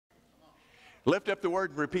Lift up the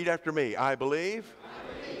word and repeat after me. I believe.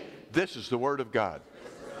 This is the word of God.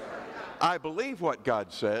 I believe what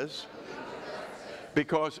God says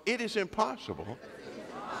because it is impossible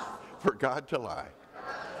for God to lie.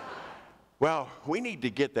 Well, we need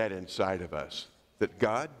to get that inside of us, that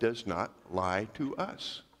God does not lie to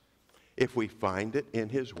us. If we find it in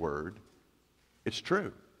His Word, it's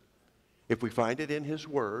true. If we find it in His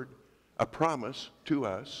Word, a promise to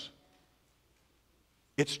us,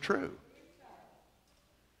 it's true.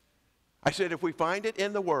 I said if we find it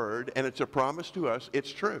in the Word and it's a promise to us,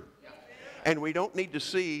 it's true. And we don't need to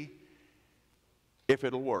see if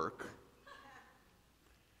it'll work.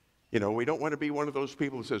 You know, we don't want to be one of those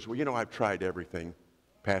people who says, well, you know, I've tried everything,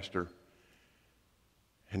 Pastor,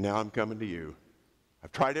 and now I'm coming to you.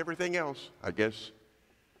 I've tried everything else. I guess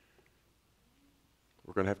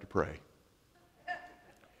we're going to have to pray.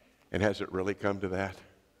 And has it really come to that?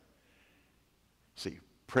 See,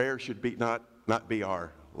 prayer should be not be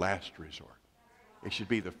our last resort. It should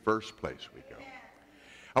be the first place we go.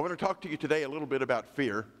 I want to talk to you today a little bit about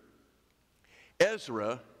fear.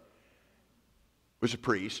 Ezra was a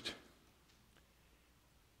priest,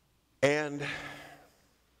 and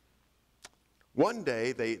one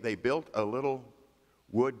day they built a little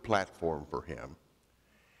wood platform for him,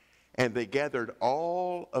 and they gathered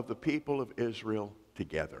all of the people of Israel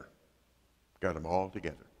together. Got them all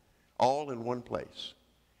together, all in one place.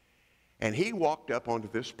 And he walked up onto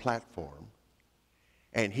this platform,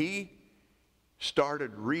 and he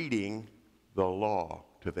started reading the law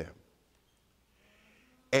to them.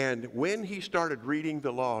 And when he started reading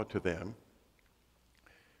the law to them,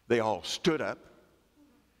 they all stood up,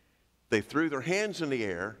 they threw their hands in the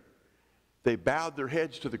air, they bowed their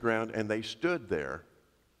heads to the ground, and they stood there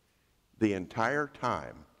the entire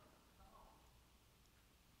time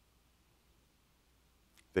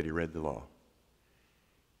that he read the law.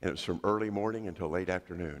 And it was from early morning until late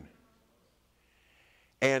afternoon.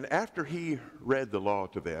 And after he read the law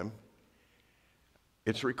to them,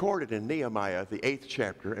 it's recorded in Nehemiah, the 8th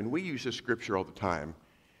chapter, and we use this scripture all the time,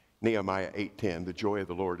 Nehemiah 8:10, the joy of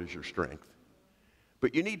the Lord is your strength.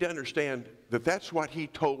 But you need to understand that that's what he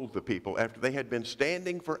told the people after they had been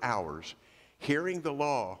standing for hours, hearing the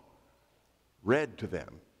law read to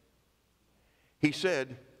them. He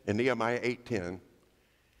said in Nehemiah 8:10,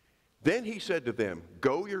 then he said to them,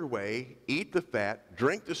 go your way, eat the fat,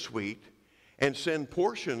 drink the sweet, and send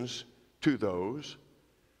portions to those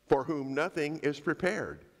for whom nothing is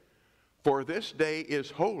prepared. For this day is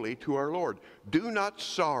holy to our Lord. Do not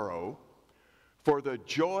sorrow, for the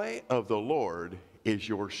joy of the Lord is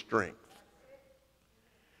your strength.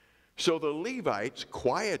 So the Levites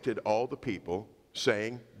quieted all the people,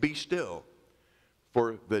 saying, be still,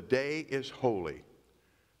 for the day is holy.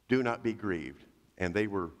 Do not be grieved. And they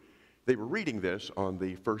were reading this on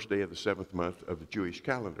the first day of the 7th month of the Jewish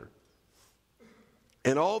calendar.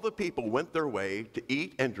 And all the people went their way to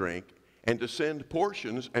eat and drink and to send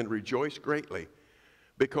portions and rejoice greatly,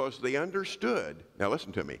 because they understood, now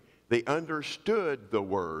listen to me, they understood the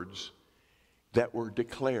words that were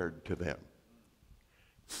declared to them.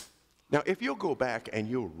 Now, if you'll go back and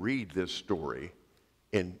you'll read this story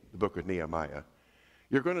in the book of Nehemiah,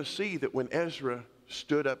 you're going to see that when Ezra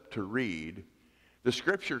stood up to read, the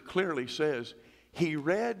scripture clearly says he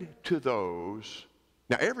read to those,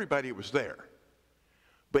 now everybody was there,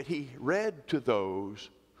 but he read to those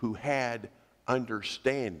who had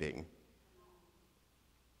understanding.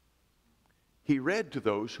 He read to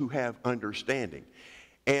those who have understanding.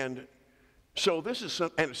 And so this is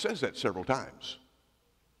and it says that several times.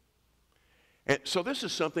 And so this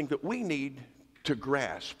is something that we need to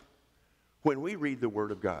grasp when we read the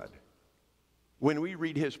Word of God. When we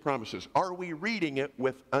read His promises, are we reading it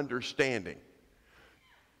with understanding?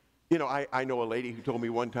 You know, I know a lady who told me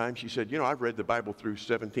one time, she said, you know, I've read the Bible through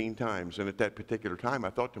 17 times. And at that particular time, I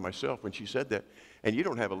thought to myself when she said that, and you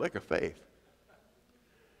don't have a lick of faith.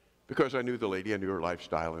 Because I knew the lady, I knew her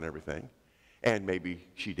lifestyle and everything. And maybe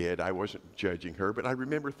she did. I wasn't judging her, but I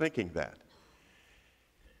remember thinking that.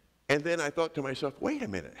 And then I thought to myself, wait a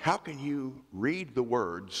minute, how can you read the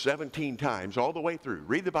Word 17 times all the way through,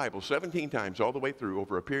 read the Bible 17 times all the way through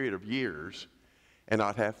over a period of years and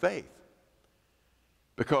not have faith?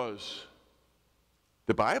 Because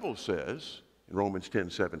the Bible says in Romans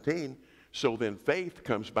 10:17, so then faith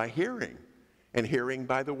comes by hearing, and hearing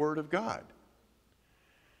by the Word of God.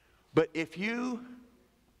 But if you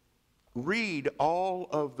read all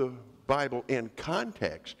of the Bible in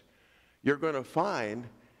context, you're going to find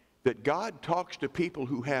that God talks to people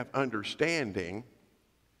who have understanding.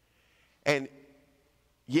 And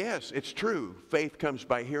yes, it's true, faith comes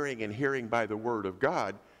by hearing and hearing by the Word of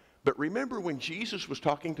God. But remember when Jesus was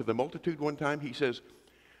talking to the multitude one time, he says,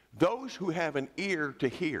 those who have an ear to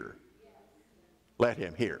hear, let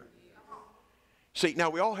him hear. See, now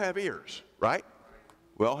we all have ears, right?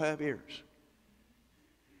 We all have ears.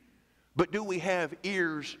 But do we have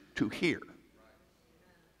ears to hear?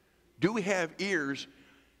 Do we have ears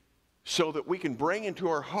so that we can bring into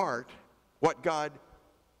our heart what God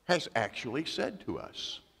has actually said to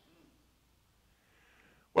us?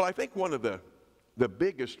 Well, I think one of the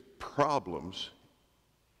biggest problems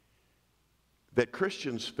that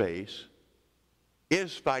Christians face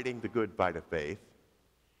is fighting the good fight of faith.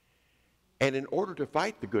 And in order to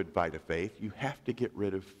fight the good fight of faith, you have to get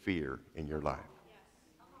rid of fear in your life.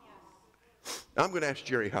 Now, I'm going to ask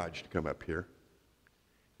Jerry Hodge to come up here.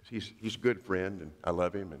 He's a good friend, and I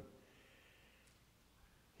love him, and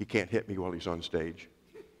he can't hit me while he's on stage.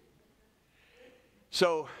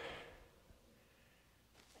 So,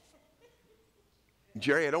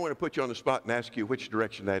 Jerry, I don't want to put you on the spot and ask you which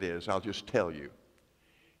direction that is. I'll just tell you.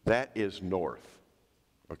 That is north,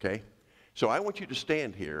 okay? So I want you to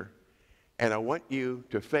stand here, and I want you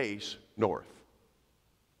to face north.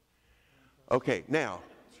 Okay, now,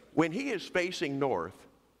 when he is facing north,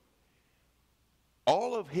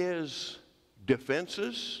 all of his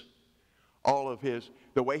defenses,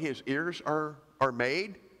 the way his ears are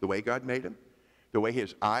made, the way God made him, the way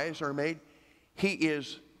his eyes are made, he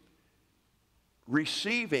is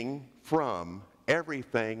receiving from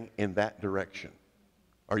everything in that direction.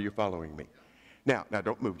 Are you following me? Now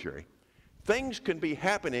don't move, Jerry. Things can be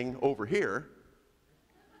happening over here.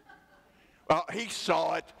 Well, he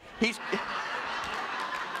saw it.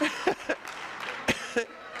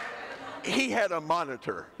 He had a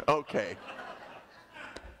monitor. Okay.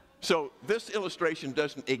 So this illustration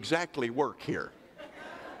doesn't exactly work here.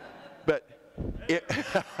 But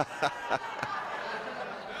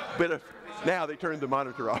now they turned the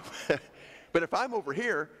monitor off. But if I'm over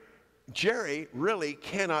here, Jerry really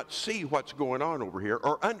cannot see what's going on over here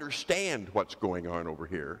or understand what's going on over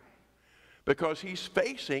here because he's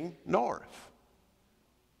facing north.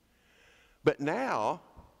 But now,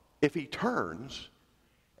 if he turns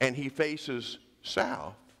and he faces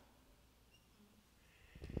south,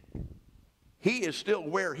 he is still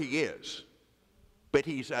where he is, but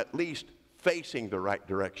he's at least facing the right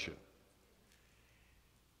direction.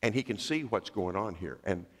 And he can see what's going on here.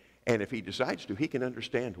 And if he decides to, he can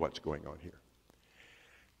understand what's going on here.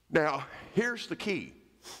 Now, here's the key.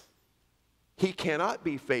 He cannot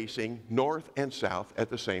be facing north and south at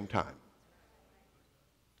the same time.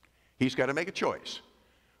 He's got to make a choice.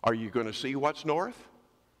 Are you going to see what's north,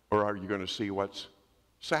 or are you going to see what's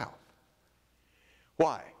south?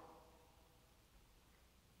 Why?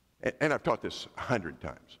 And I've taught this 100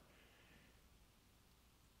 times.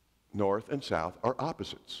 North and south are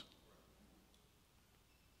opposites.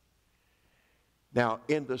 Now,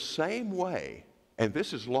 in the same way, and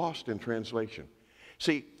this is lost in translation.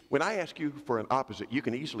 See, when I ask you for an opposite, you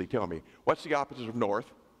can easily tell me, what's the opposite of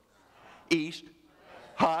north? East,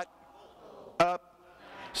 hot, up.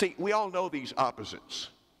 See, we all know these opposites,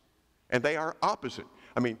 and they are opposite.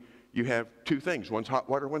 I mean, you have two things. One's hot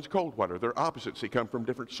water, one's cold water. They're opposites. They come from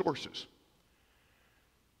different sources.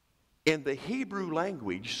 In the Hebrew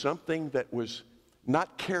language, something that was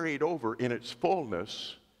not carried over in its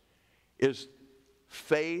fullness is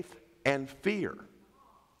faith and fear.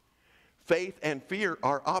 Faith and fear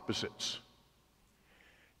are opposites.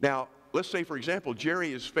 Now, let's say, for example,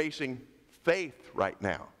 Jerry is facing faith right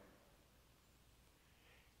now.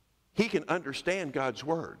 He can understand God's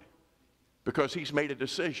Word because he's made a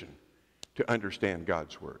decision to understand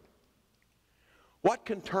God's Word. What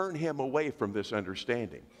can turn him away from this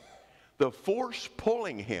understanding? The force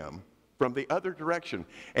pulling him from the other direction,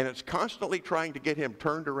 and it's constantly trying to get him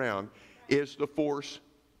turned around, is the force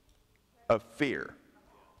of fear.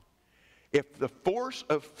 If the force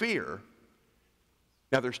of fear,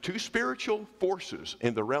 now there's two spiritual forces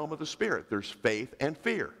in the realm of the Spirit. There's faith and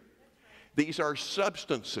fear. These are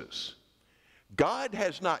substances. God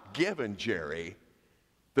has not given Jerry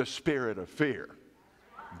the spirit of fear.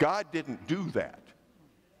 God didn't do that.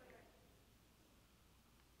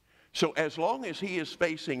 So as long as he is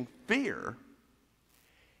facing fear,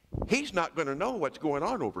 he's not going to know what's going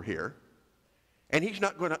on over here, and he's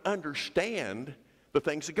not going to understand the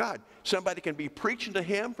things of God. Somebody can be preaching to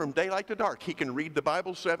him from daylight to dark. He can read the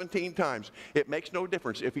Bible 17 times. It makes no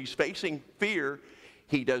difference. If he's facing fear,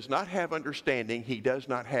 he does not have understanding. He does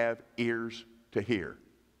not have ears to hear.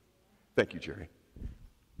 Thank you, Jerry.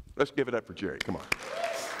 Let's give it up for Jerry. Come on.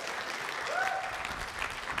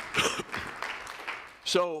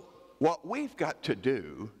 So what we've got to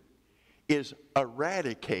do is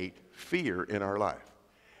eradicate fear in our life.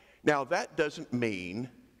 Now, that doesn't mean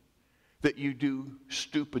that you do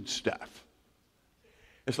stupid stuff.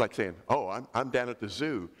 It's like saying, oh, I'm down at the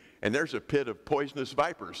zoo, and there's a pit of poisonous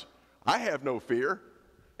vipers. I have no fear.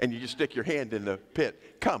 And you just stick your hand in the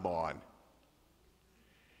pit. Come on.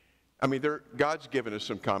 I mean, God's given us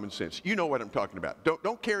some common sense. You know what I'm talking about.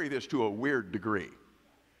 Don't carry this to a weird degree.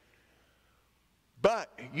 But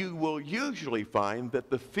you will usually find that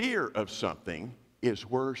the fear of something is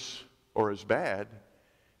worse or as bad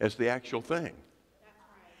as the actual thing.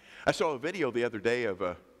 I saw a video the other day of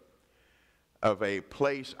a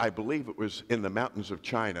place, I believe it was in the mountains of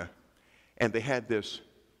China, and they had this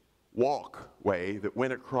walkway that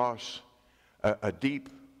went across a deep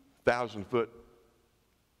 1,000-foot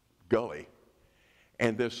gully.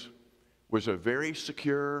 And this was a very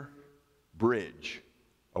secure bridge,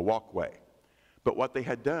 a walkway. But what they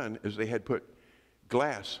had done is they had put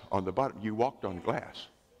glass on the bottom. You walked on glass.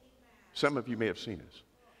 Some of you may have seen this.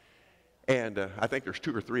 And I think there's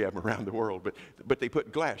 2 or 3 of them around the world, but they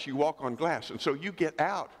put glass. You walk on glass. And so you get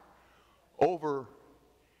out over,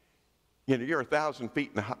 you know, you're 1,000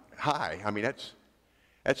 feet high. I mean,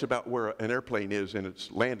 that's about where an airplane is in its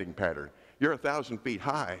landing pattern. You're 1,000 feet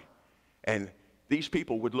high, and these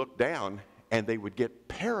people would look down, and they would get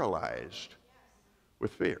paralyzed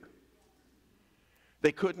with fear.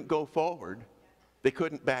 They couldn't go forward. They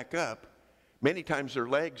couldn't back up. Many times their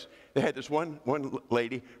legs, they had this one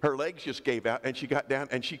lady, her legs just gave out, and she got down,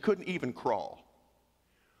 and she couldn't even crawl.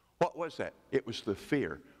 What was that? It was the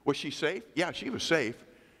fear. Was she safe? Yeah, she was safe.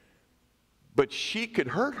 But she could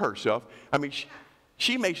hurt herself. I mean,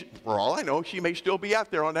 she may, for all I know, she may still be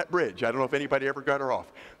out there on that bridge. I don't know if anybody ever got her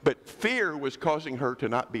off. But fear was causing her to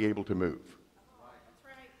not be able to move.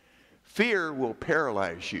 Fear will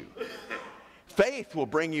paralyze you. Faith will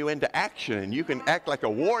bring you into action, and you can act like a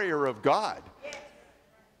warrior of God.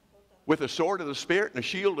 With a sword of the Spirit and a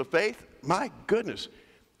shield of faith, my goodness.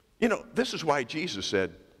 You know, this is why Jesus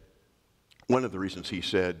said, one of the reasons he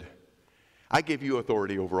said, I give you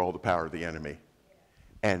authority over all the power of the enemy.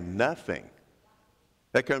 And nothing,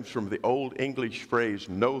 that comes from the old English phrase,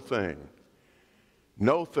 no thing,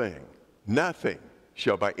 nothing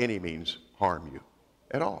shall by any means harm you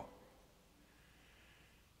at all.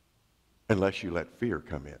 Unless you let fear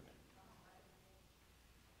come in.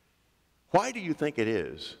 Why do you think it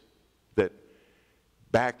is that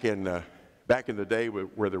back in the day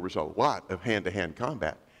where there was a lot of hand-to-hand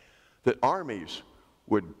combat, that armies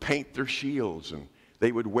would paint their shields and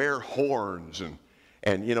they would wear horns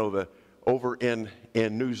and you know, over in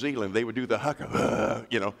New Zealand they would do the haka,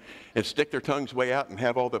 you know, and stick their tongues way out and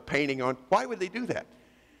have all the painting on. Why would they do that?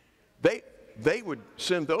 They would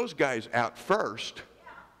send those guys out first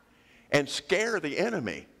and scare the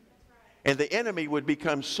enemy. And the enemy would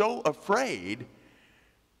become so afraid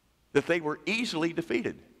that they were easily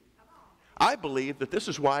defeated. I believe that this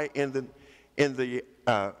is why in the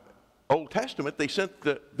Old Testament they sent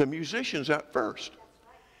the musicians out first.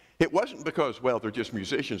 It wasn't because, well, they're just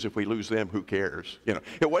musicians. If we lose them, who cares? You know,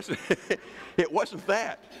 it wasn't, it wasn't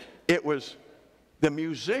that. It was the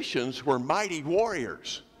musicians were mighty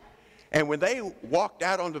warriors. And when they walked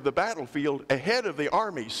out onto the battlefield ahead of the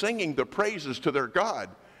army singing the praises to their God,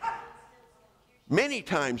 many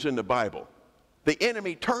times in the Bible, the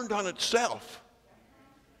enemy turned on itself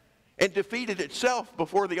and defeated itself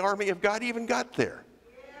before the army of God even got there.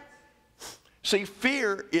 See,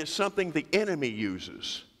 fear is something the enemy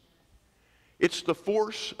uses. It's the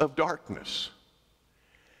force of darkness.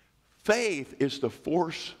 Faith is the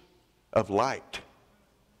force of light.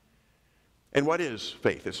 And what is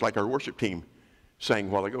faith? It's like our worship team sang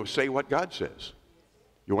a while ago, say what God says.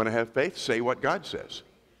 You want to have faith? Say what God says.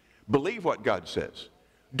 Believe what God says.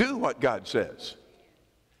 Do what God says.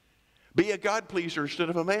 Be a God pleaser instead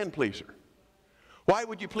of a man pleaser. Why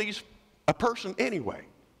would you please a person anyway?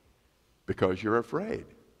 Because you're afraid.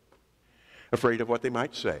 Afraid of what they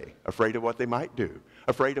might say. Afraid of what they might do.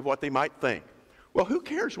 Afraid of what they might think. Well, who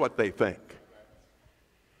cares what they think?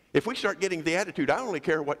 If we start getting the attitude, I only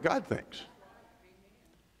care what God thinks.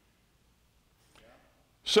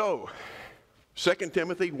 So, 2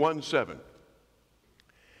 Timothy 1:7.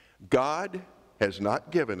 God has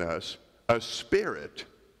not given us a spirit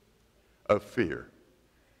of fear.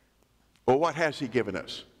 Well, what has he given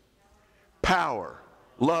us? Power,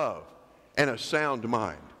 love, and a sound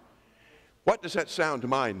mind. What does that sound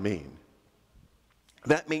mind mean?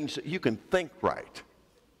 That means that you can think right.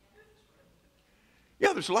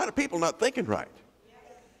 Yeah, there's a lot of people not thinking right.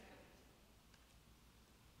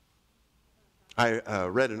 I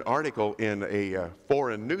read an article in a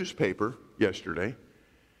foreign newspaper yesterday,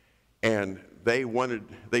 and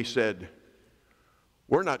they said,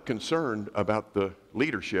 We're not concerned about the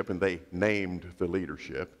leadership, and they named the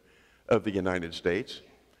leadership of the United States.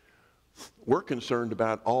 We're concerned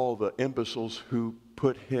about all the imbeciles who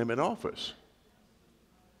put him in office.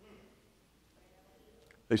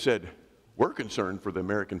 They said, we're concerned for the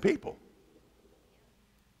American people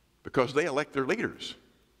because they elect their leaders.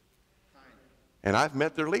 And I've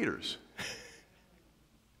met their leaders.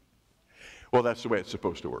 Well, that's the way it's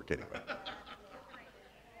supposed to work anyway.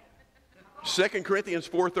 2 Corinthians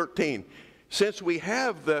 4:13, since we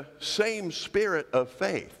have the same spirit of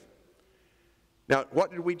faith. Now,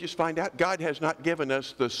 what did we just find out? God has not given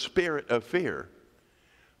us the spirit of fear,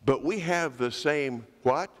 but we have the same,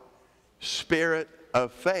 what? Spirit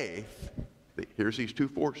of faith. Here's these two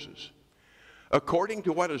forces. According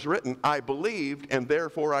to what is written, I believed and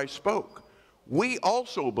therefore I spoke. We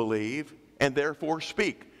also believe and therefore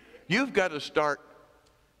speak. You've got to start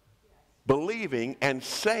believing and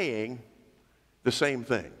saying the same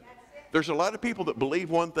thing. There's a lot of people that believe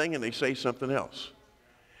one thing and they say something else.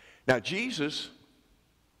 Now, Jesus,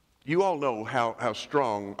 you all know how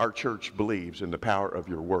strong our church believes in the power of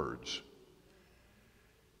your words.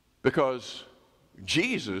 Because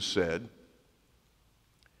Jesus said,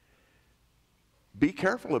 be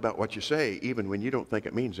careful about what you say, even when you don't think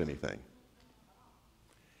it means anything.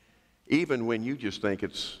 Even when you just think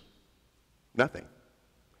it's nothing.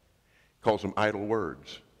 He calls them idle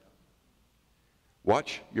words.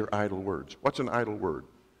 Watch your idle words. What's an idle word?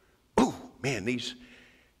 Oh, man, these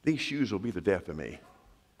shoes will be the death of me.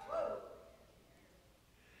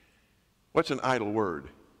 What's an idle word?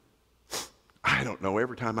 I don't know.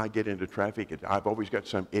 Every time I get into traffic, I've always got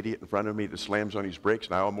some idiot in front of me that slams on his brakes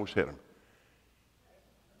and I almost hit him.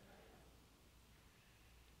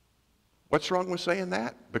 What's wrong with saying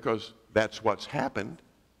that? Because that's what's happened.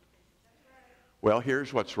 Well,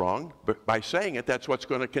 here's what's wrong. But by saying it, that's what's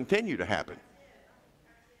going to continue to happen.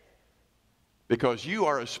 Because you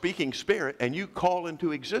are a speaking spirit and you call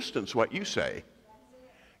into existence what you say.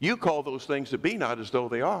 You call those things that be not as though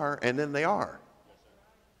they are, and then they are.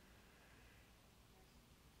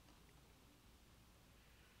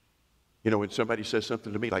 You know, when somebody says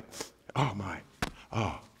something to me like, oh my,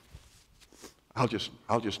 oh, I'll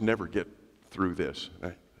just never get through this. I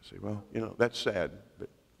say, well, you know, that's sad, but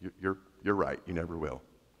you're right, you never will.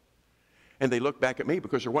 And they look back at me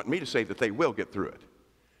because they're wanting me to say that they will get through it.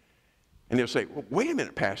 And they'll say, well, wait a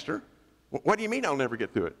minute, Pastor. What do you mean I'll never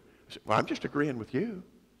get through it? I say, well, I'm just agreeing with you.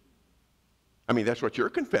 I mean, that's what you're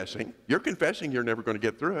confessing. You're confessing you're never going to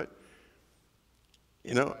get through it.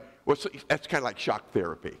 You know, well, so that's kind of like shock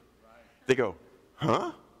therapy. They go,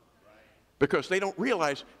 huh? Because they don't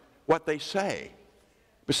realize what they say.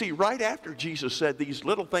 But see, right after Jesus said these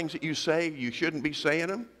little things that you say, you shouldn't be saying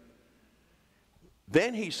them,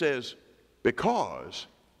 then he says, because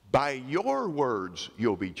by your words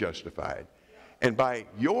you'll be justified, and by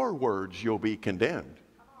your words you'll be condemned.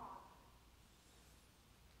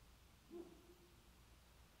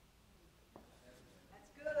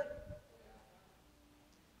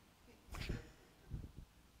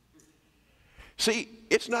 See,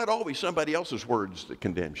 it's not always somebody else's words that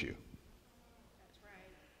condemns you.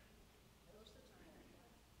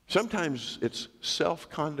 Sometimes it's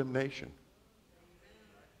self-condemnation.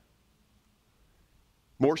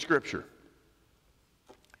 More scripture.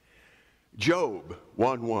 Job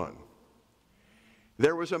 1:1.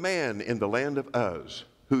 There was a man in the land of Uz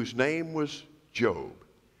whose name was Job,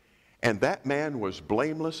 and that man was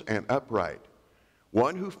blameless and upright,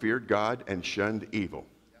 one who feared God and shunned evil.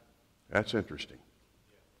 That's interesting.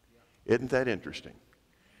 Isn't that interesting?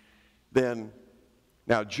 Then,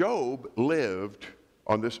 now Job lived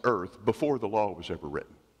on this earth before the law was ever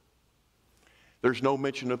written. There's no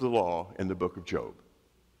mention of the law in the book of Job.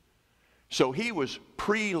 So he was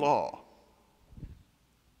pre-law.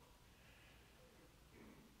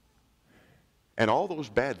 And all those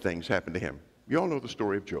bad things happened to him. You all know the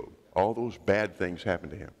story of Job. All those bad things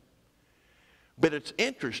happened to him. But it's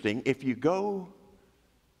interesting, if you go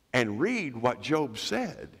and read what Job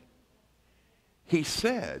said, he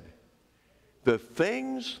said, the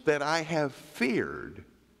things that I have feared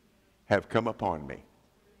have come upon me.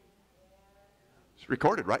 It's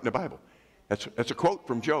recorded right in the Bible. That's a quote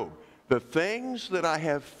from Job. The things that I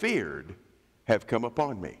have feared have come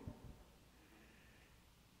upon me.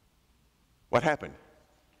 What happened?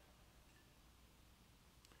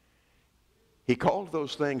 He called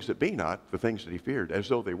those things that be not the things that he feared as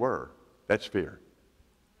though they were. That's fear.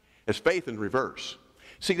 It's faith in reverse.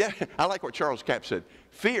 See, that I like what Charles Capps said.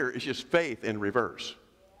 Fear is just faith in reverse.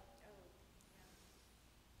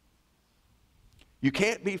 You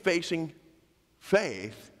can't be facing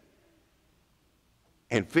faith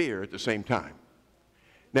and fear at the same time.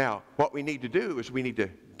 Now, what we need to do is we need to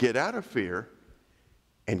get out of fear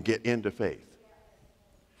and get into faith.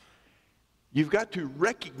 You've got to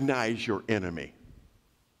recognize your enemy.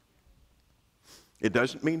 It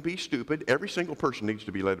doesn't mean be stupid. Every single person needs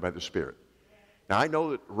to be led by the Spirit. Now, I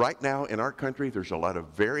know that right now in our country, there's a lot of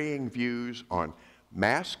varying views on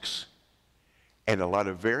masks and a lot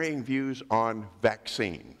of varying views on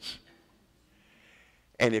vaccines.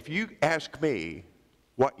 And if you ask me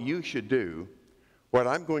what you should do, what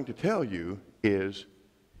I'm going to tell you is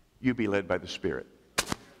you be led by the Spirit.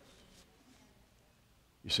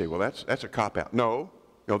 You say, well, that's a cop-out. No,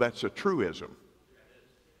 that's a truism.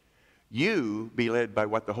 You be led by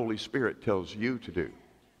what the Holy Spirit tells you to do.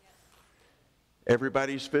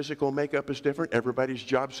 Everybody's physical makeup is different. Everybody's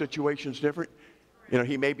job situation is different. You know,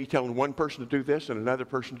 he may be telling one person to do this and another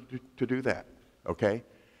person to do that, okay?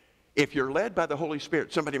 If you're led by the Holy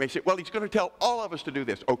Spirit, somebody may say, well, he's going to tell all of us to do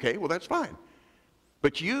this. Okay, well, that's fine.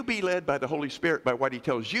 But you be led by the Holy Spirit by what he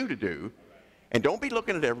tells you to do, and don't be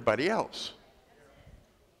looking at everybody else.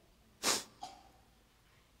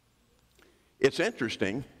 It's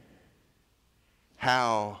interesting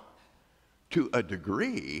how, to a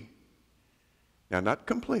degree, now not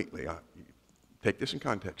completely, take this in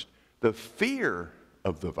context, the fear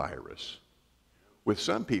of the virus with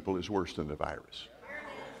some people is worse than the virus.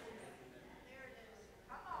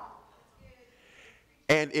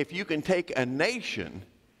 And if you can take a nation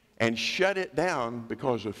and shut it down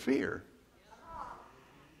because of fear,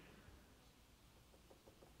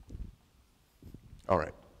 all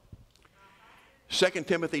right. 2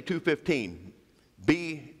 Timothy 2:15,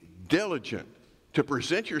 be diligent to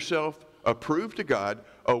present yourself approved to God,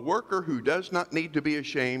 a worker who does not need to be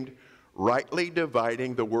ashamed, rightly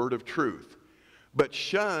dividing the word of truth. But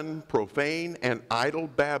shun profane and idle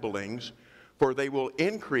babblings, for they will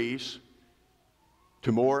increase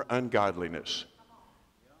to more ungodliness.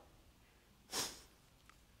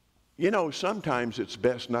 You know, sometimes it's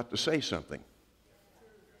best not to say something.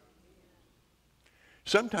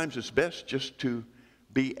 Sometimes it's best just to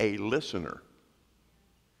be a listener.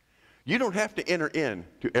 You don't have to enter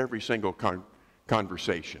into every single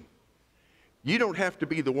conversation. You don't have to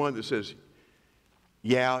be the one that says,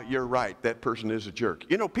 yeah, you're right, that person is a jerk.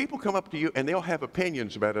 You know, people come up to you and they'll have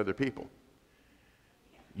opinions about other people.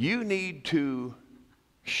 You need to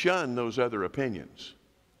shun those other opinions.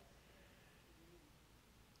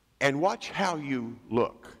 And watch how you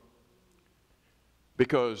look.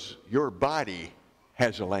 Because your body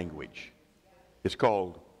has a language. It's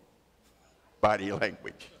called body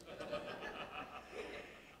language.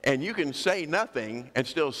 And you can say nothing and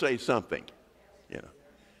still say something, you know.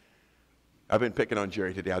 I've been picking on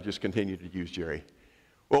Jerry today. I'll just continue to use Jerry.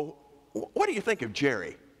 Well, what do you think of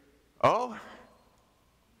Jerry? Oh,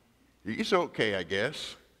 he's okay, I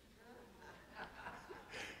guess.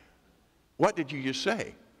 What did you just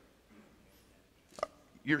say?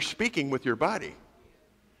 You're speaking with your body.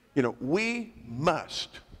 You know, we must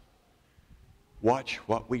watch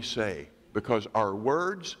what we say because our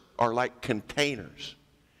words are like containers.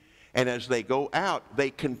 And as they go out,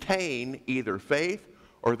 they contain either faith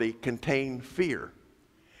or they contain fear.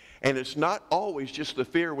 And it's not always just the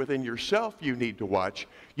fear within yourself you need to watch.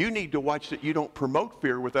 You need to watch that you don't promote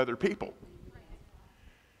fear with other people.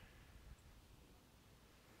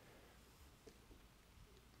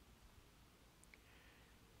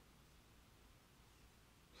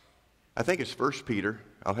 I think it's 1 Peter.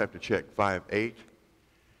 I'll have to check 5:8.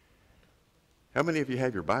 How many of you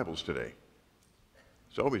have your Bibles today?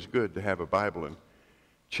 It's always good to have a Bible and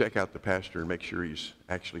check out the pastor and make sure he's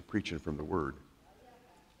actually preaching from the Word.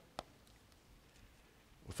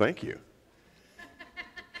 Well, thank you.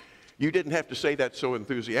 You didn't have to say that so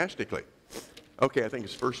enthusiastically. Okay, I think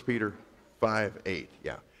it's 1 Peter 5:8.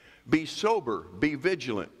 Yeah. Be sober, be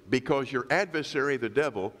vigilant, because your adversary, the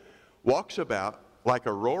devil, walks about like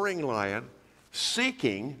a roaring lion,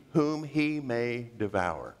 seeking whom he may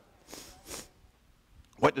devour.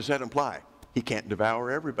 What does that imply? He can't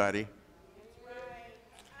devour everybody.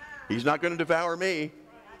 He's not going to devour me.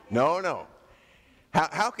 No.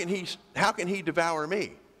 How can he devour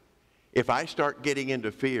me? If I start getting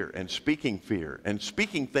into fear and speaking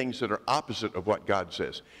things that are opposite of what God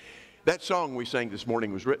says. That song we sang this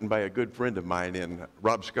morning was written by a good friend of mine,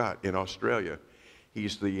 Rob Scott, in Australia.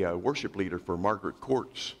 He's the worship leader for Margaret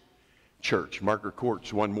Court's church. Margaret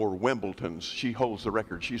Court's won more Wimbledons. She holds the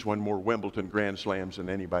record. She's won more Wimbledon Grand Slams than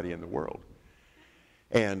anybody in the world.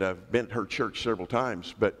 And I've been at her church several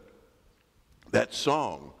times. But that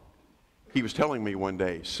song, he was telling me one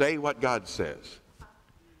day, say what God says.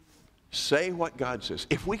 Say what God says.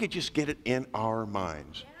 If we could just get it in our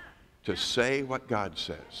minds to say what God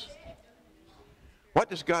says, What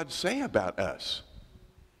does God say about us?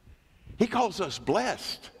 He calls us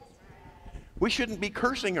blessed. We shouldn't be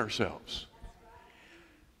cursing ourselves.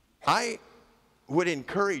 I would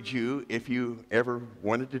encourage you, if you ever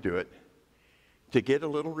wanted to do it, to get a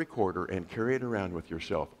little recorder and carry it around with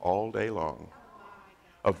yourself all day long.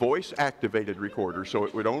 A voice-activated recorder, so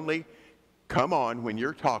it would only come on when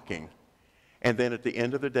you're talking, and then at the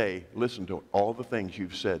end of the day, listen to all the things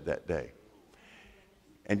you've said that day.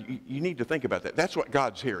 And you need to think about that. That's what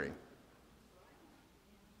God's hearing.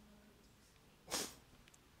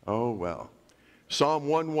 Oh, well. Psalm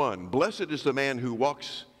 1:1, blessed is the man who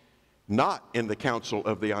walks not in the counsel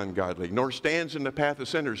of the ungodly, nor stands in the path of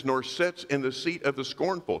sinners, nor sits in the seat of the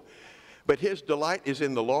scornful. But his delight is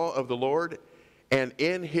in the law of the Lord, and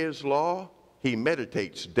in his law he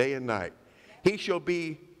meditates day and night. He shall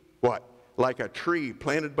be, what? Like a tree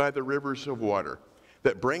planted by the rivers of water,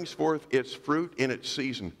 that brings forth its fruit in its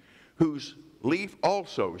season, whose leaf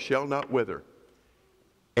also shall not wither,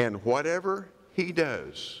 and whatever he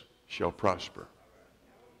does shall prosper.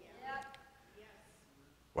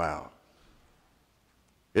 Wow.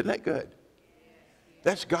 Isn't that good?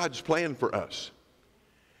 That's God's plan for us.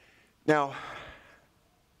 Now,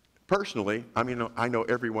 personally, I know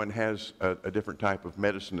everyone has a different type of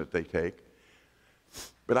medicine that they take,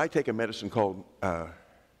 but I take a medicine called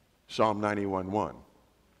Psalm 91:1.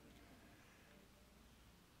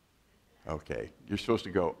 Okay, you're supposed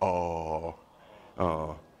to go,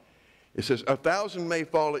 oh. It says, 1,000 may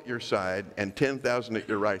fall at your side and 10,000 at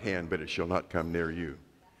your right hand, but it shall not come near you.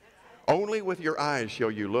 Only with your eyes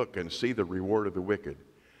shall you look and see the reward of the wicked,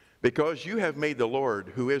 because you have made the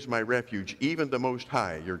Lord, who is my refuge, even the Most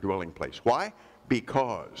High, your dwelling place. Why?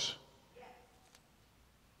 Because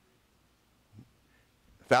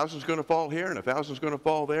 1,000's going to fall here and 1,000's going to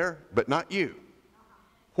fall there, but not you.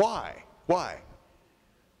 Why? Why?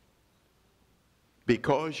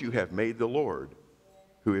 Because you have made the Lord,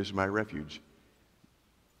 who is my refuge.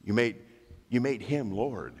 You made him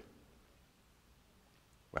Lord.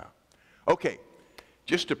 Wow. Okay,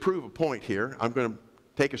 just to prove a point here, I'm going to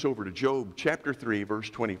take us over to Job chapter 3, verse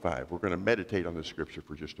 25. We're going to meditate on this scripture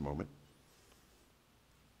for just a moment.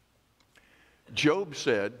 Job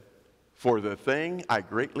said, for the thing I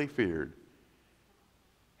greatly feared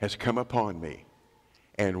has come upon me,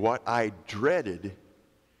 and what I dreaded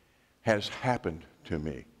has happened to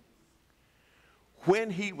me.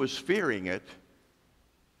 When he was fearing it,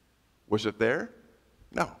 was it there?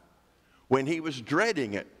 No. When he was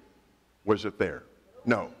dreading it, was it there?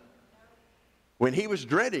 No. When he was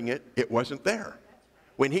dreading it, it wasn't there.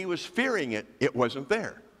 When he was fearing it, it wasn't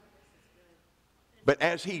there. But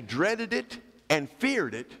as he dreaded it and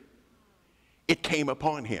feared it, it came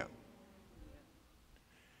upon him.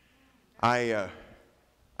 I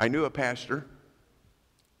knew a pastor.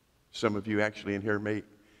 Some of you actually in here may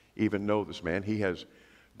even know this man. He has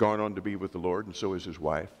gone on to be with the Lord, and so is his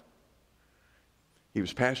wife. He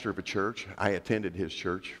was pastor of a church. I attended his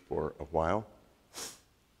church for a while.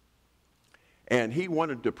 And he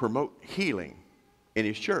wanted to promote healing in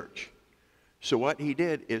his church. So what he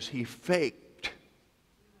did is he faked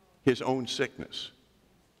his own sickness.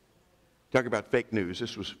 Talk about fake news.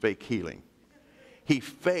 This was fake healing. He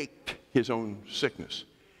faked his own sickness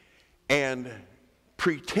and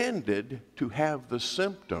pretended to have the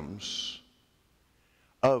symptoms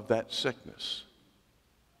of that sickness.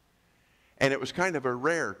 And it was kind of a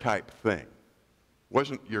rare type thing.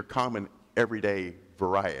 Wasn't your common everyday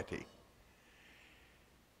variety.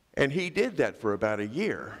 And he did that for about a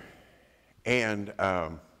year. And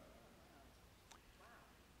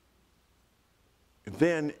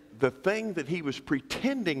then the thing that he was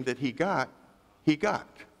pretending that he got, he got.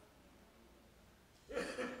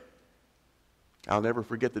 I'll never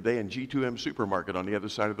forget the day in G2M supermarket on the other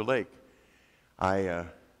side of the lake. I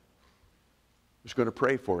was going to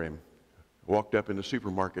pray for him. Walked up in the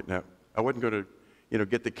supermarket. Now, I wasn't going to,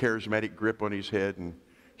 get the charismatic grip on his head and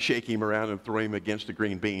shake him around and throw him against the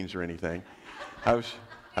green beans or anything. I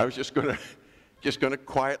was just going to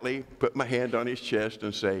quietly put my hand on his chest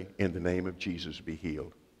and say, in the name of Jesus, be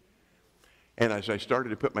healed. And as I started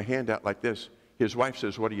to put my hand out like this, his wife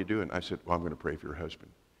says, what are you doing? I said, well, I'm going to pray for your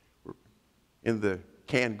husband. We're in the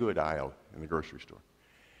canned good aisle in the grocery store.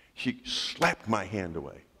 She slapped my hand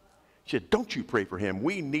away. She said, don't you pray for him.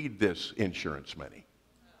 We need this insurance money.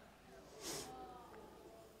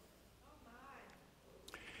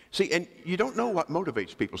 See, and you don't know what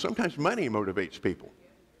motivates people. Sometimes money motivates people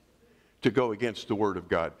to go against the Word of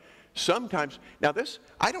God. Sometimes, now this,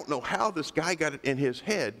 I don't know how this guy got it in his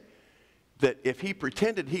head that if he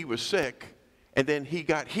pretended he was sick and then he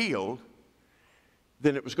got healed,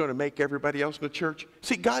 then it was going to make everybody else in the church.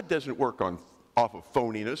 See, God doesn't work on off of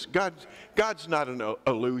phoniness. God's not an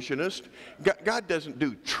illusionist. God doesn't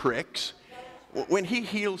do tricks. When he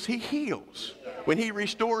heals, he heals. When he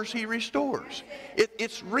restores, he restores.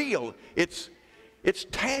 It's real. It's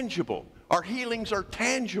tangible. Our healings are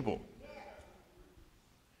tangible.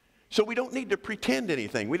 So we don't need to pretend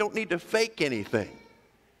anything. We don't need to fake anything.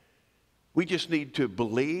 We just need to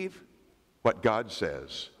believe what God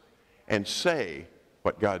says and say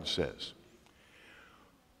what God says.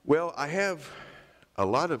 Well, I have a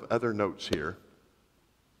lot of other notes here,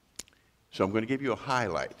 so I'm going to give you a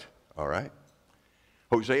highlight, all right?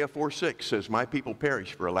 Hosea 4:6 says, my people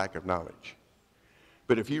perish for a lack of knowledge.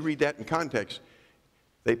 But if you read that in context,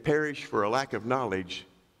 they perish for a lack of knowledge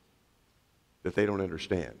that they don't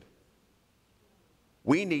understand.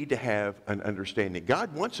 We need to have an understanding.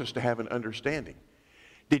 God wants us to have an understanding.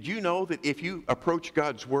 Did you know that if you approach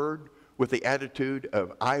God's word with the attitude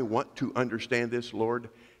of, I want to understand this, Lord,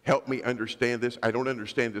 help me understand this. I don't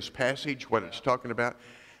understand this passage, what it's talking about.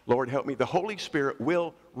 Lord, help me. The Holy Spirit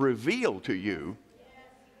will reveal to you.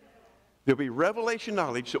 There'll be revelation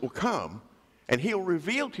knowledge that will come, and he'll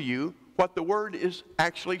reveal to you what the word is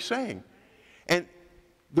actually saying. And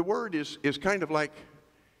the word is kind of like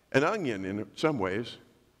an onion in some ways.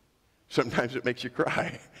 Sometimes it makes you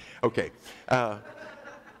cry. Okay.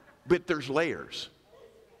 But there's layers.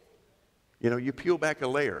 You know, you peel back a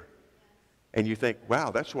layer and you think,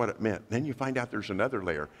 wow, that's what it meant. Then you find out there's another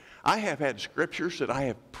layer. I have had scriptures that I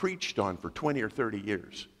have preached on for 20 or 30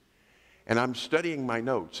 years. And I'm studying my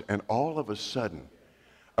notes, and all of a sudden,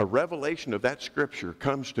 a revelation of that scripture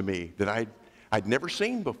comes to me that I'd never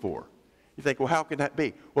seen before. You think, well, how can that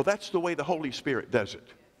be? Well, that's the way the Holy Spirit does it.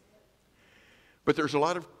 But there's a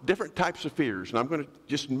lot of different types of fears, and I'm going to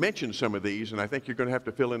just mention some of these, and I think you're going to have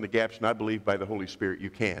to fill in the gaps, and I believe by the Holy Spirit you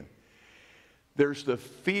can. There's the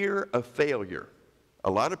fear of failure. A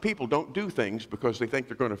lot of people don't do things because they think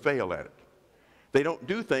they're going to fail at it. They don't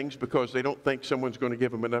do things because they don't think someone's going to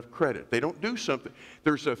give them enough credit. They don't do something.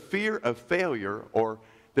 There's a fear of failure or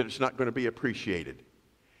that it's not going to be appreciated.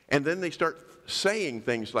 And then they start saying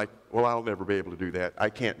things like, well, I'll never be able to do that. I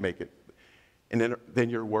can't make it. And then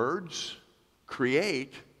your words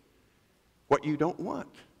create what you don't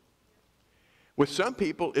want. With some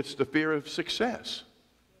people, it's the fear of success.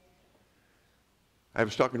 I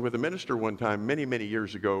was talking with a minister one time many, many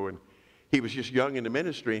years ago, and he was just young in the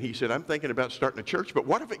ministry, and he said, I'm thinking about starting a church, but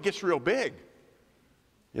what if it gets real big?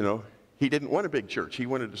 You know, he didn't want a big church. He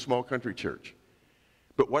wanted a small country church.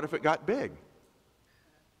 But what if it got big?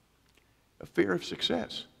 A fear of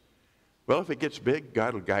success. Well, if it gets big,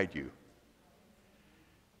 God will guide you.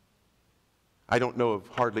 I don't know of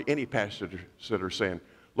hardly any pastors that are saying,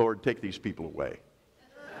 Lord, take these people away.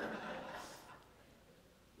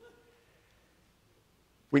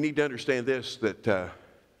 We need to understand this, that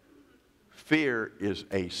fear is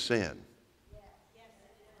a sin.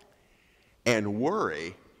 And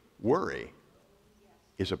worry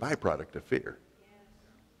is a byproduct of fear.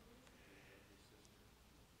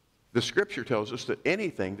 The scripture tells us that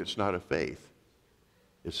anything that's not of faith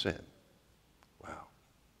is sin. Wow.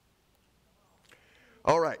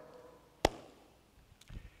 All right.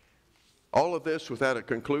 All of this without a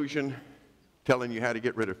conclusion, telling you how to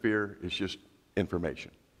get rid of fear, is just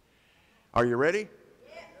information. Are you ready?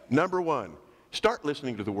 Yes. Number one, start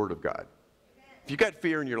listening to the Word of God. If you've got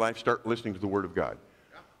fear in your life, start listening to the Word of God.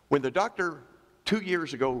 When the doctor 2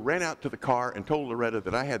 years ago ran out to the car and told Loretta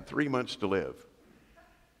that I had 3 months to live,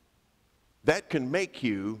 that can make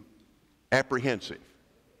you apprehensive.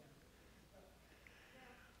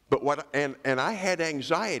 But and I had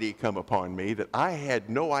anxiety come upon me that I had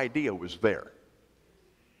no idea was there.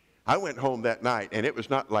 I went home that night, and it was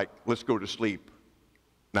not like, let's go to sleep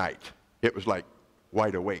night. It was like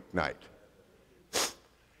wide awake night.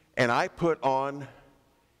 And I put on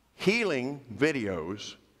healing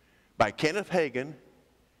videos by Kenneth Hagin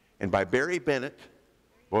and by Barry Bennett.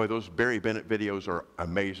 Boy, those Barry Bennett videos are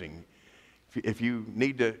amazing. If you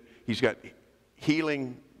need to, he's got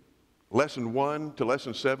healing lesson 1 to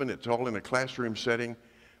lesson 7. It's all in a classroom setting.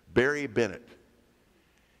 Barry Bennett.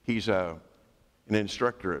 He's an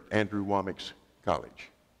instructor at Andrew Womack's college.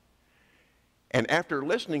 And after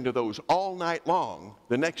listening to those all night long,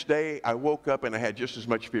 the next day I woke up and I had just as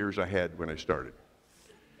much fear as I had when I started.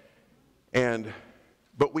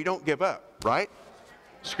 But we don't give up, right?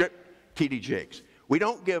 Script, T.D. Jakes. We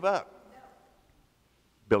don't give up.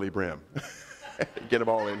 Billy Brim. Get them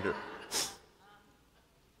all in here.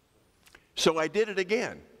 So I did it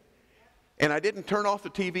again. And I didn't turn off the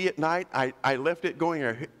TV at night. I left it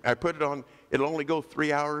going. I put it on. It'll only go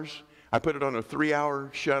 3 hours. I put it on a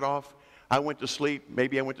 3-hour shut off. I went to sleep.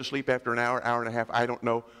 Maybe I went to sleep after an hour, hour and a half. I don't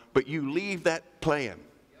know. But you leave that playing.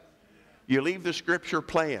 You leave the scripture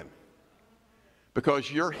playing because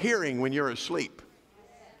you're hearing when you're asleep.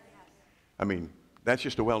 I mean, that's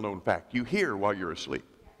just a well-known fact. You hear while you're asleep.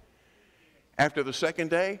 After the second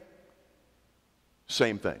day,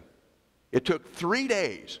 same thing. It took 3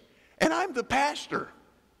 days, and I'm the pastor.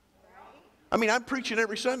 I mean, I'm preaching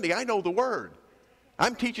every Sunday. I know the Word.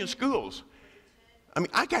 I'm teaching schools. I mean,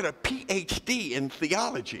 I got a PhD in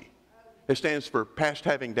theology. It stands for past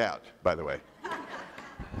having doubt, by the way.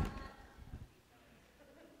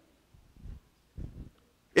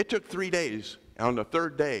 It took 3 days. On the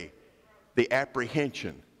third day, the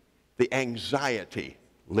apprehension, the anxiety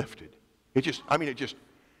lifted. It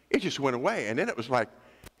just went away. And then it was like,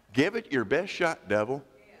 give it your best shot, devil.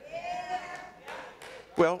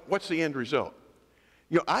 Well, what's the end result?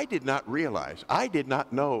 You know, I did not realize, I did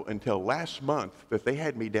not know until last month that they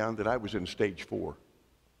had me down that I was in stage 4.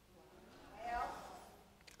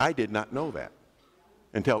 I did not know that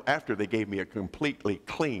until after they gave me a completely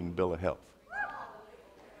clean bill of health.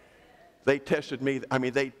 They tested me. I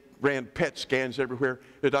mean, they ran PET scans everywhere.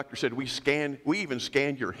 The doctor said, we even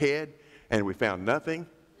scanned your head, and we found nothing.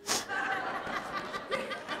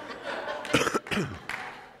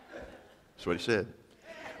 That's what he said.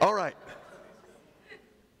 All right.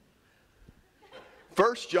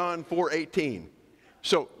 1 John 4:18.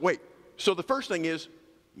 So, wait. So the first thing is,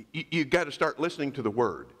 you got to start listening to the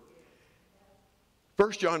Word.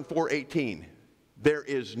 1 John 4:18. There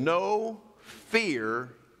is no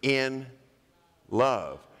fear in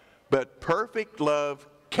love, but perfect love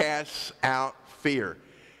casts out fear.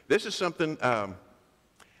 This is something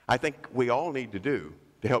I think we all need to do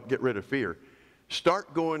to help get rid of fear.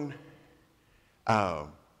 Start going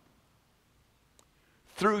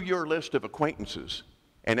through your list of acquaintances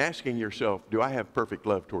and asking yourself, do I have perfect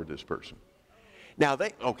love toward this person? Now,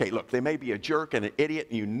 look, they may be a jerk and an idiot,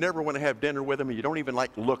 and you never want to have dinner with them, and you don't even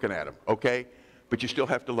like looking at them, okay? But you still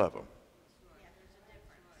have to love them.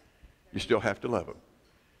 You still have to love them.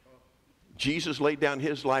 Jesus laid down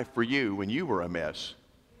his life for you when you were a mess.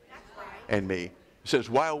 And me. It says,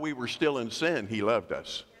 while we were still in sin, he loved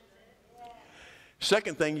us.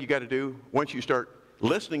 Second thing you got to do, once you start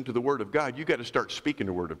listening to the Word of God, you got to start speaking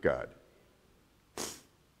the Word of God.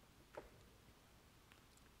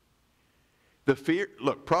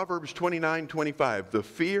 Look, Proverbs 29:25, the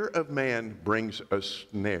fear of man brings a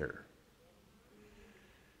snare.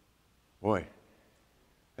 Boy,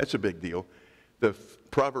 that's a big deal.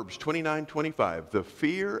 Proverbs 29:25, the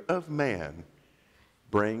fear of man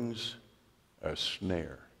brings a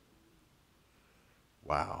snare.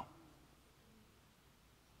 Wow.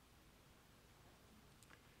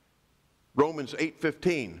 Romans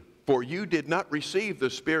 8:15, for you did not receive the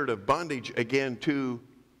spirit of bondage again to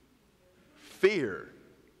fear,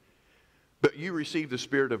 but you received the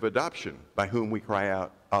spirit of adoption, by whom we cry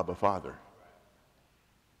out, Abba, Father.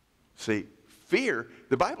 See, fear,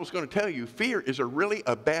 the Bible's going to tell you, fear is really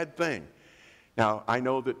a bad thing. Now, I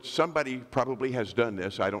know that somebody probably has done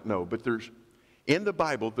this, I don't know, but in the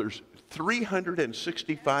Bible, there's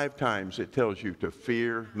 365 times it tells you to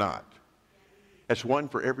fear not. That's one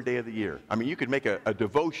for every day of the year. I mean, you could make a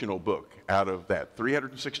devotional book out of that.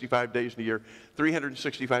 365 days in the year,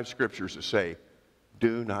 365 scriptures that say,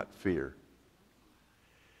 do not fear.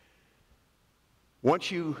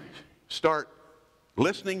 Once you start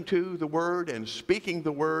listening to the Word and speaking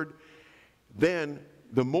the Word, then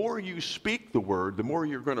the more you speak the Word, the more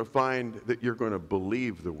you're going to find that you're going to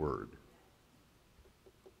believe the Word.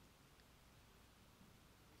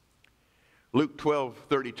 Luke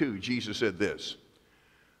 12:32, Jesus said this,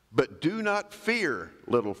 but do not fear,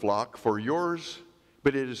 little flock,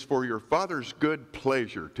 but it is for your Father's good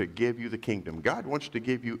pleasure to give you the kingdom. God wants to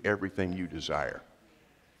give you everything you desire.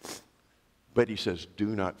 But he says, do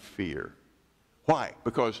not fear. Why?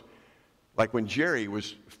 Because like when Jerry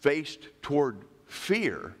was faced toward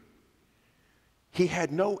fear, he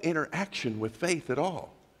had no interaction with faith at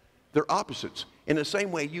all. They're opposites. In the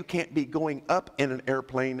same way, you can't be going up in an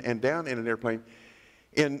airplane and down in an airplane.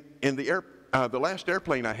 In the last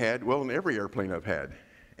airplane I had, well, in every airplane I've had,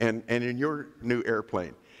 and in your new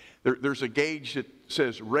airplane, there's a gauge that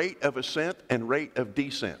says rate of ascent and rate of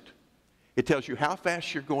descent. It tells you how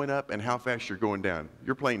fast you're going up and how fast you're going down.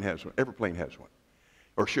 Your plane has one. Every plane has one,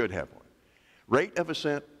 or should have one. Rate of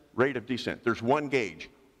ascent, rate of descent. There's one gauge.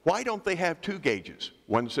 Why don't they have two gauges?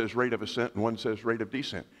 One says rate of ascent and one says rate of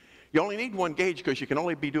descent. You only need one gauge because you can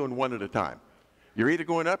only be doing one at a time. You're either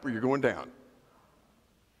going up or you're going down.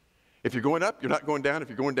 If you're going up, you're not going down. If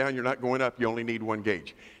you're going down, you're not going up. You only need one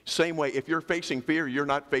gauge. Same way, if you're facing fear, you're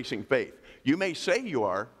not facing faith. You may say you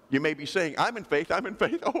are, You may be saying, I'm in faith, I'm in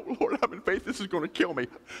faith. Oh, Lord, I'm in faith. This is going to kill me.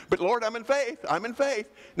 But Lord, I'm in faith, I'm in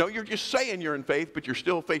faith. No, you're just saying you're in faith, but you're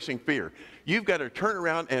still facing fear. You've got to turn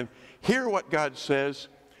around and hear what God says,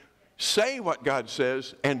 say what God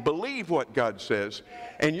says, and believe what God says.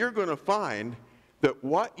 And you're going to find that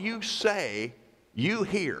what you say, you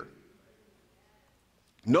hear.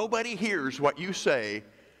 Nobody hears what you say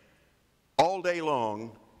all day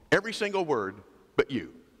long, every single word, but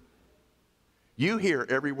you. You hear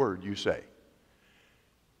every word you say.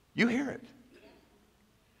 You hear it.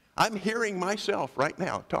 I'm hearing myself right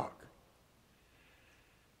now talk.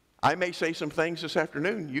 I may say some things this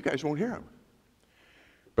afternoon, you guys won't hear them.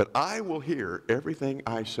 But I will hear everything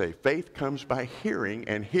I say. Faith comes by hearing,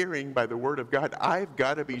 and hearing by the Word of God. I've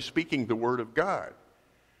got to be speaking the Word of God.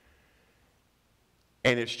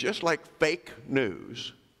 And it's just like fake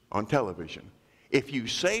news on television. If you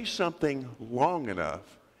say something long enough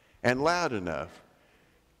and loud enough,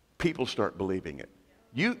 people start believing it.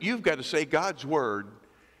 You've got to say God's Word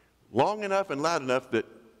long enough and loud enough that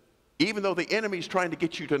even though the enemy's trying to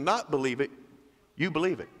get you to not believe it, you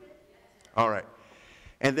believe it. All right.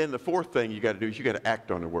 And then the fourth thing you got to do is you got to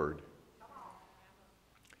act on the Word.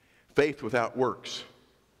 Faith without works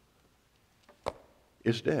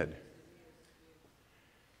is dead.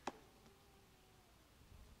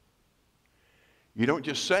 You don't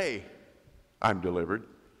just say, I'm delivered.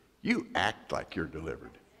 You act like you're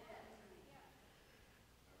delivered.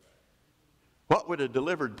 What would a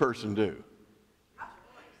delivered person do?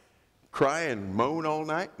 Cry and moan all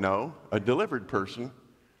night? No. A delivered person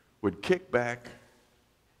would kick back,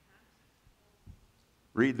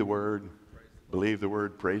 read the Word, believe the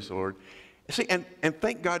Word, praise the Lord. See, and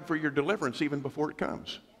thank God for your deliverance even before it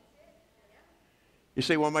comes. You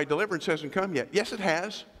say, well, my deliverance hasn't come yet. Yes, it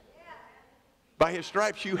has. By His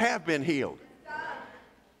stripes you have been healed.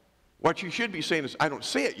 What you should be saying is, I don't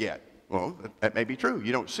see it yet. Well, that may be true.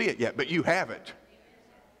 You don't see it yet, but you have it.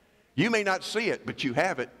 You may not see it, but you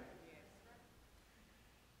have it.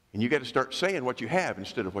 And you got to start saying what you have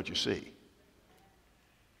instead of what you see.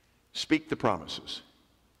 Speak the promises.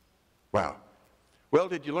 Wow. Well,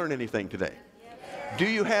 did you learn anything today? Do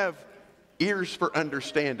you have ears for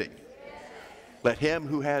understanding? Let him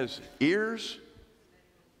who has ears,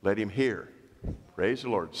 let him hear. Praise the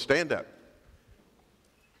Lord. Stand up.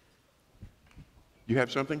 You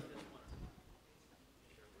have something?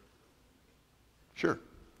 Sure.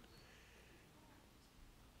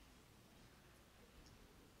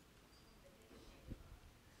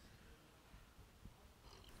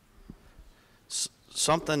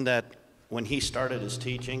 Something that when he started his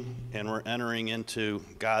teaching and we're entering into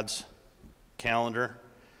God's calendar,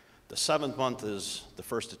 the 7th month is the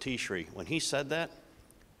first of Tishri. When he said that,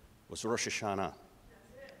 was Rosh Hashanah.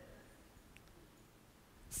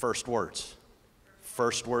 First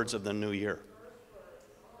words of the new year.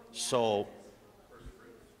 So,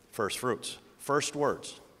 first fruits, first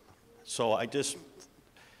words. So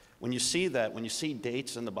when you see that, when you see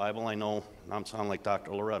dates in the Bible, I know I'm sounding like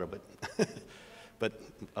Dr. Loretta, but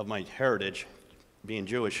of my heritage, being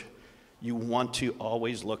Jewish, you want to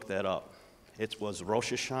always look that up. It was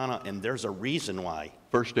Rosh Hashanah, and there's a reason why.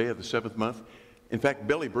 First day of the 7th month. In fact,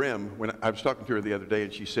 Billy Brim, when I was talking to her the other day,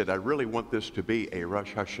 and she said, I really want this to be a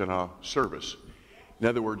Rosh Hashanah service. In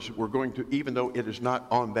other words, we're going to, even though it is not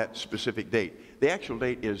on that specific date, the actual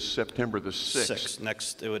date is September the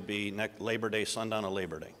 6th. It would be Labor Day, sundown of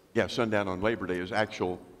Labor Day. Yeah, sundown on Labor Day is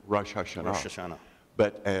actual Rosh Hashanah. Rosh Hashanah.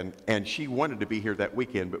 But, and she wanted to be here that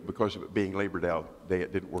weekend, but because of it being Labor Day,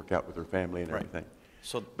 it didn't work out with her family and everything.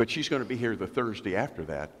 So, but she's going to be here the Thursday after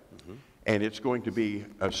that, and it's going to be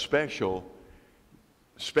a special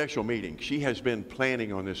meeting. She has been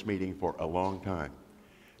planning on this meeting for a long time.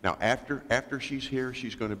 Now, after she's here,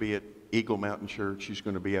 she's going to be at Eagle Mountain Church. She's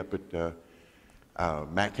going to be up at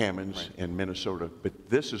Mac Hammond's in Minnesota. But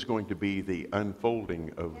this is going to be the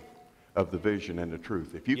unfolding of the vision and the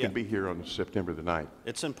truth. If you can be here on September the 9th.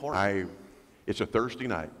 It's important. It's a Thursday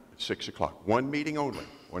night at 6 o'clock. One meeting only.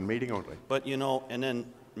 One meeting only. But, you know, and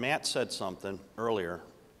then Matt said something earlier,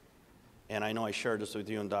 and I know I shared this with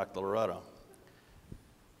you and Dr. Loretta.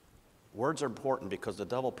 Words are important because the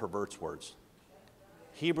devil perverts words.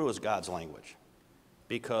 Hebrew is God's language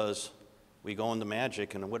because we go into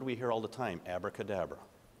magic, and what do we hear all the time? Abracadabra.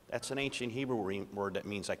 That's an ancient Hebrew word that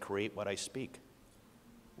means I create what I speak,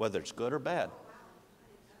 whether it's good or bad.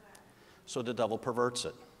 So the devil perverts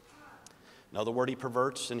it. Another word he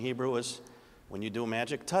perverts in Hebrew is when you do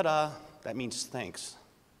magic, ta-da, that means thanks,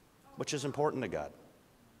 which is important to God.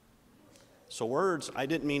 So words, I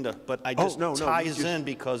didn't mean to, but I just ties in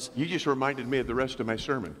because... You just reminded me of the rest of my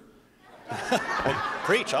sermon.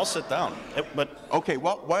 Preach, I'll sit down. But Okay,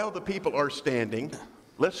 while the people are standing,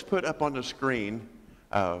 let's put up on the screen,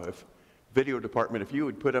 video department, if you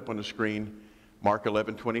would put up on the screen Mark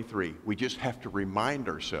 11:23. We just have to remind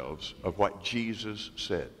ourselves of what Jesus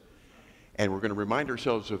said. And we're going to remind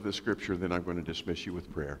ourselves of the scripture, then I'm going to dismiss you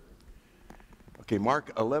with prayer. Okay,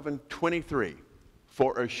 Mark 11:23.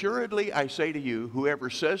 For assuredly I say to you, whoever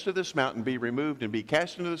says to this mountain, be removed and be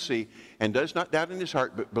cast into the sea, and does not doubt in his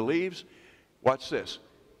heart, but believes, watch this,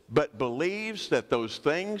 but believes that those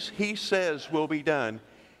things he says will be done,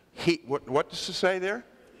 what does it say there?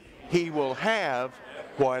 He will have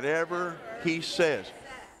whatever he says.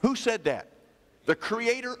 Who said that? The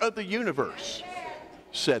creator of the universe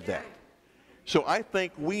said that. So I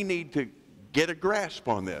think we need to get a grasp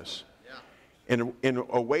on this. And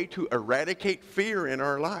a way to eradicate fear in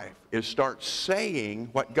our life is start saying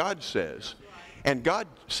what God says. And God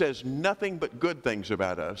says nothing but good things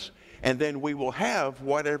about us. And then we will have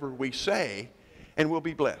whatever we say, and we'll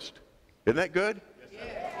be blessed. Isn't that good?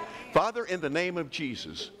 Yes. Father, in the name of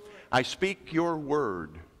Jesus, I speak your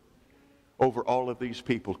word over all of these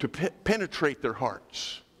people to penetrate their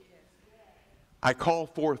hearts. I call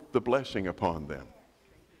forth the blessing upon them.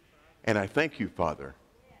 And I thank you, Father,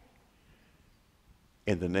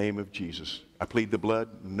 in the name of Jesus. I plead the blood.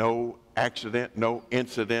 No accident, no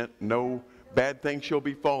incident, no bad thing shall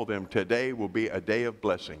befall them. Today will be a day of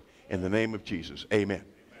blessing. In the name of Jesus, amen.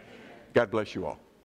 God bless you all.